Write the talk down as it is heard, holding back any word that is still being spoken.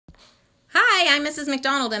Hi, I'm Mrs.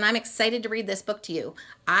 McDonald, and I'm excited to read this book to you.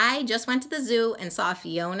 I just went to the zoo and saw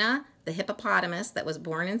Fiona, the hippopotamus that was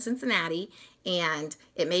born in Cincinnati, and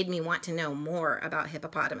it made me want to know more about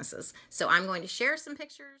hippopotamuses. So I'm going to share some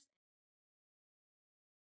pictures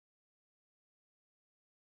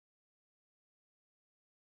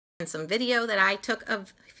and some video that I took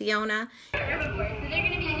of Fiona. So they're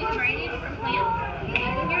going to be using a variety of different plants. You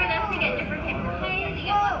can hear this to get different types of hay, to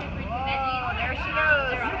get lots of fruits and veggies. There she goes.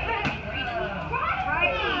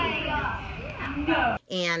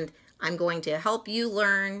 And I'm going to help you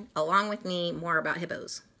learn, along with me, more about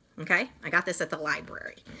hippos. Okay? I got this at the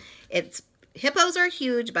library. It's Hippos Are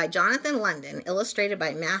Huge by Jonathan London, illustrated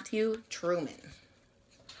by Matthew Truman.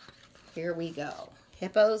 Here we go.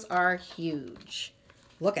 Hippos are huge.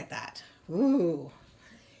 Look at that. Ooh.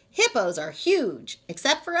 Hippos are huge.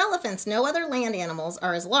 Except for elephants, no other land animals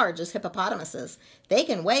are as large as hippopotamuses. They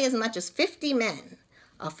can weigh as much as 50 men.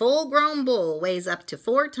 A full-grown bull weighs up to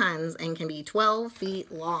 4 tons and can be 12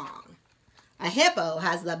 feet long. A hippo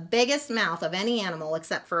has the biggest mouth of any animal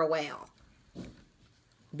except for a whale.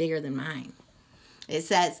 Bigger than mine. It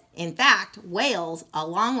says, in fact, whales,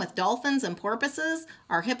 along with dolphins and porpoises,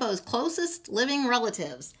 are hippos' closest living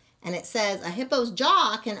relatives. And it says a hippo's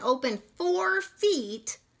jaw can open 4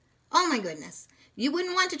 feet. Oh my goodness. You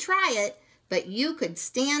wouldn't want to try it, but you could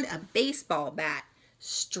stand a baseball bat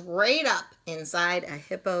straight up inside a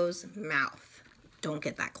hippo's mouth. Don't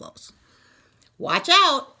get that close. Watch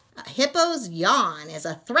out. A hippo's yawn is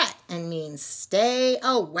a threat and means stay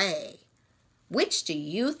away. Which do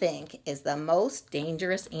you think is the most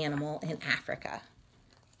dangerous animal in Africa?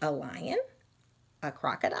 A lion? A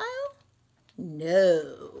crocodile?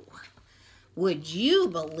 No. Would you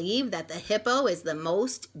believe that the hippo is the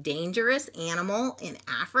most dangerous animal in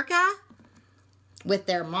Africa? With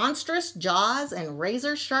their monstrous jaws and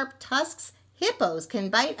razor-sharp tusks, hippos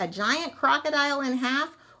can bite a giant crocodile in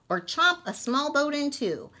half or chomp a small boat in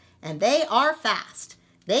two. And they are fast.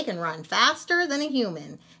 They can run faster than a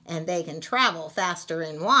human, and they can travel faster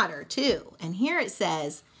in water, too. And here it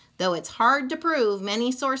says, though it's hard to prove,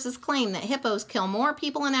 many sources claim that hippos kill more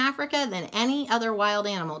people in Africa than any other wild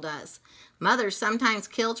animal does. Mothers sometimes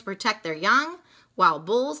kill to protect their young, while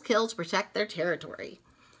bulls kill to protect their territory.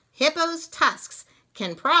 Hippos' tusks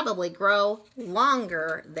can probably grow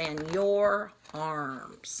longer than your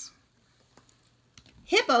arms.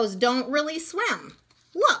 Hippos don't really swim.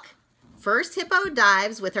 Look, first hippo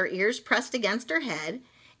dives with her ears pressed against her head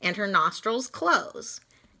and her nostrils close.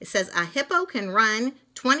 It says a hippo can run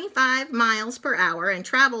 25 miles per hour and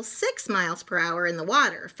travel 6 miles per hour in the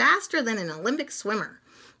water, faster than an Olympic swimmer.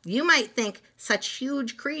 You might think such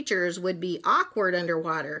huge creatures would be awkward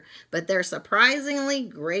underwater, but they're surprisingly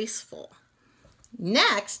graceful.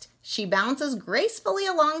 Next, she bounces gracefully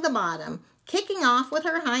along the bottom, kicking off with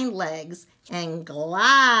her hind legs, and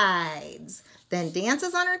glides, then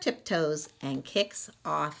dances on her tiptoes and kicks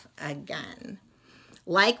off again.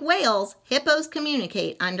 Like whales, hippos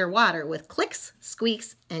communicate underwater with clicks,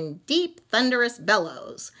 squeaks, and deep, thunderous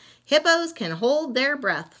bellows. Hippos can hold their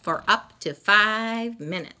breath for up to 5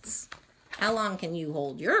 minutes. How long can you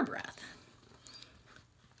hold your breath?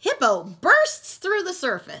 Hippo bursts through the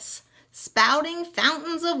surface, spouting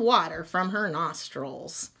fountains of water from her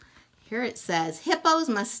nostrils. Here it says, hippos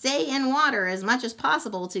must stay in water as much as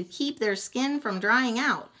possible to keep their skin from drying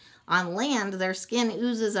out. On land, their skin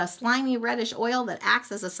oozes a slimy reddish oil that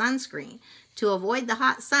acts as a sunscreen. To avoid the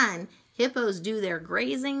hot sun, hippos do their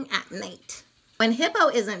grazing at night. When Hippo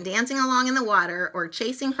isn't dancing along in the water or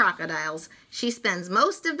chasing crocodiles, she spends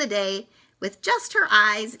most of the day with just her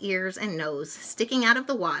eyes, ears, and nose sticking out of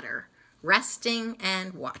the water, resting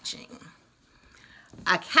and watching.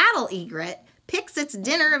 A cattle egret picks its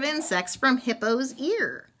dinner of insects from Hippo's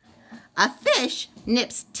ear. A fish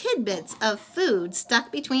nips tidbits of food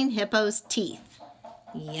stuck between Hippo's teeth.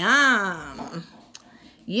 Yum!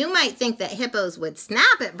 You might think that hippos would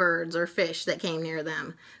snap at birds or fish that came near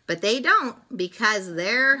them, but they don't because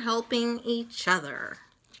they're helping each other.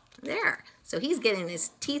 There. So he's getting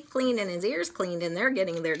his teeth cleaned and his ears cleaned, and they're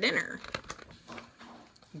getting their dinner.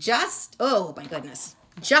 Oh my goodness.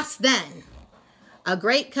 Just then, a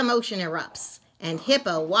great commotion erupts, and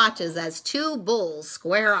Hippo watches as 2 bulls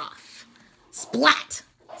square off. Splat!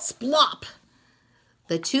 Splop!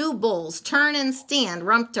 The 2 bulls turn and stand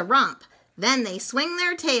rump to rump. Then they swing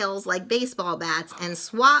their tails like baseball bats and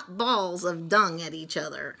swat balls of dung at each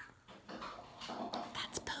other.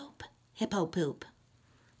 That's poop. Hippo poop.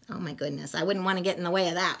 Oh my goodness, I wouldn't want to get in the way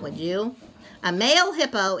of that, would you? A male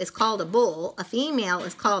hippo is called a bull, a female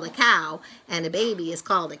is called a cow, and a baby is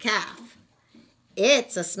called a calf.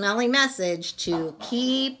 It's a smelly message to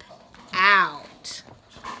keep out.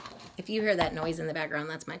 If you hear that noise in the background,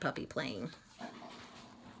 that's my puppy playing.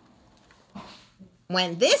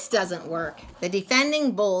 When this doesn't work, the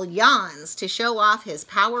defending bull yawns to show off his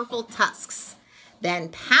powerful tusks, then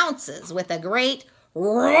pounces with a great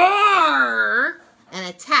roar and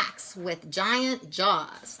attacks with giant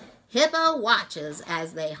jaws. Hippo watches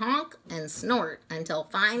as they honk and snort until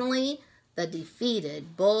finally the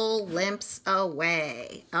defeated bull limps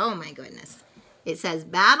away. Oh my goodness. It says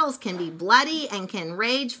battles can be bloody and can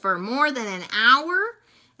rage for more than an hour,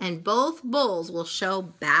 and both bulls will show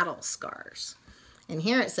battle scars. And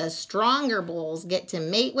here it says stronger bulls get to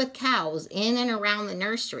mate with cows in and around the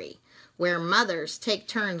nursery, where mothers take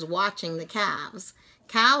turns watching the calves.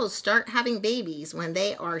 Cows start having babies when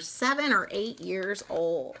they are 7 or 8 years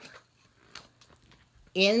old.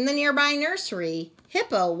 In the nearby nursery,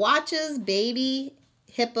 Hippo watches baby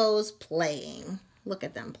hippos playing. Look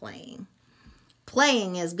at them playing.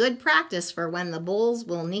 Playing is good practice for when the bulls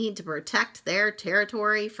will need to protect their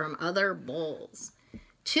territory from other bulls.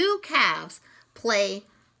 2 calves play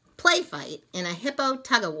fight in a hippo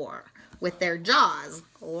tug-of-war with their jaws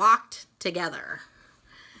locked together.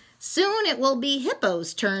 Soon it will be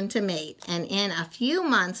Hippo's turn to mate, and in a few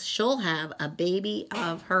months she'll have a baby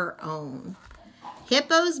of her own.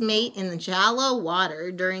 Hippos mate in the shallow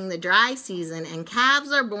water during the dry season, and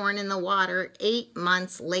calves are born in the water 8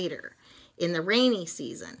 months later, in the rainy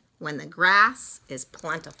season, when the grass is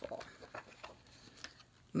plentiful.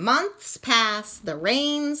 Months pass, the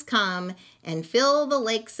rains come and fill the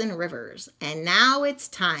lakes and rivers, and now it's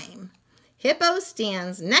time. Hippo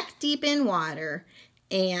stands neck deep in water,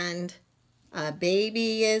 and a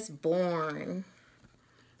baby is born.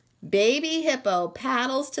 Baby Hippo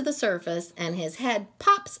paddles to the surface, and his head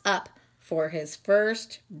pops up for his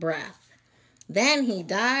first breath. Then he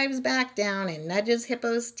dives back down and nudges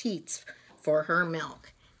Hippo's teats for her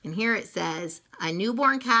milk. And here it says, a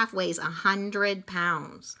newborn calf weighs 100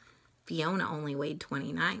 pounds. Fiona only weighed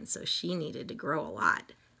 29, so she needed to grow a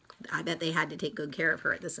lot. I bet they had to take good care of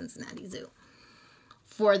her at the Cincinnati Zoo.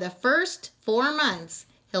 For the first 4 months,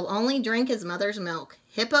 he'll only drink his mother's milk.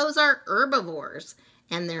 Hippos are herbivores,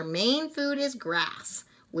 and their main food is grass,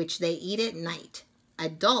 which they eat at night.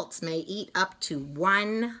 Adults may eat up to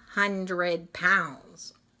 100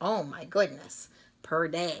 pounds. Oh my goodness, per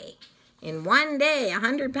day. In one day,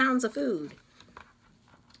 100 pounds of food.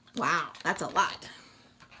 Wow, that's a lot.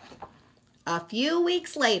 A few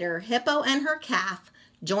weeks later, Hippo and her calf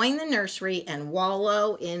join the nursery and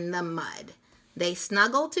wallow in the mud. They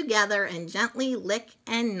snuggle together and gently lick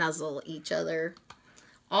and nuzzle each other.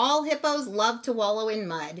 All hippos love to wallow in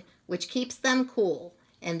mud, which keeps them cool.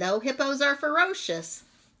 And though hippos are ferocious,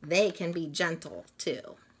 they can be gentle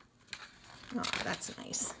too. Oh, that's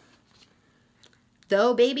nice.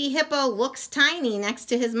 Though baby Hippo looks tiny next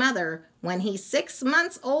to his mother, when he's 6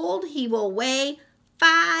 months old, he will weigh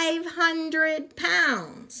 500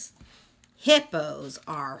 pounds. Hippos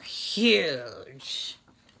are huge.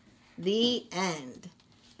 The end.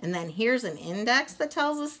 And then here's an index that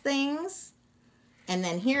tells us things. And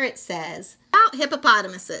then here it says, about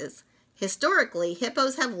hippopotamuses. Historically,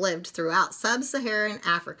 hippos have lived throughout sub-Saharan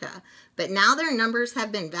Africa, but now their numbers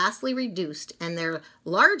have been vastly reduced and they're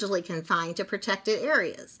largely confined to protected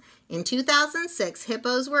areas. In 2006,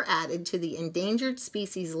 hippos were added to the endangered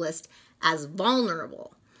species list as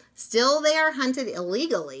vulnerable. Still, they are hunted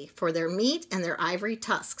illegally for their meat and their ivory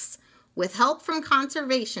tusks. With help from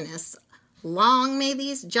conservationists, long may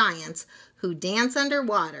these giants who dance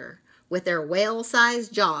underwater with their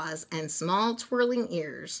whale-sized jaws and small twirling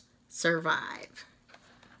ears survive.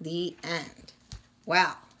 The end.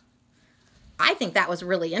 Wow. I think that was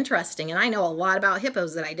really interesting, and I know a lot about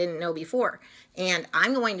hippos that I didn't know before. And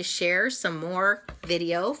I'm going to share some more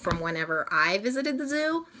video from whenever I visited the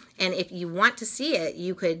zoo. And if you want to see it,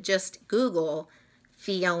 you could just Google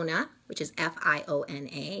Fiona, which is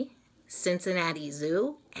Fiona, Cincinnati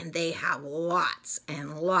Zoo, and they have lots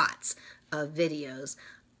and lots of videos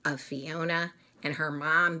of Fiona and her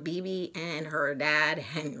mom, Bibi, and her dad,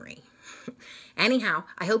 Henry. Anyhow,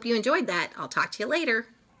 I hope you enjoyed that. I'll talk to you later.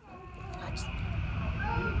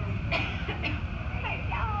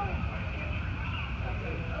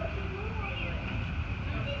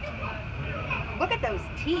 Look at those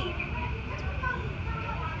teeth.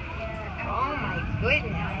 Oh my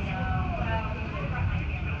goodness.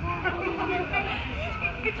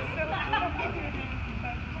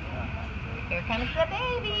 Here comes the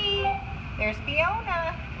baby. There's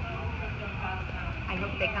Fiona. I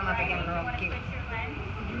hope they come up again real cute.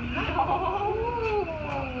 Oh.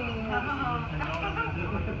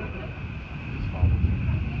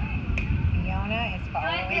 Fiona is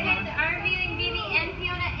following. Good, it is. Are viewing Bibi and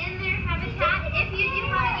Fiona in their habitat. If you do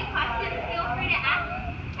have any questions,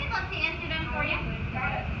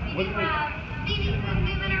 We do have baby food,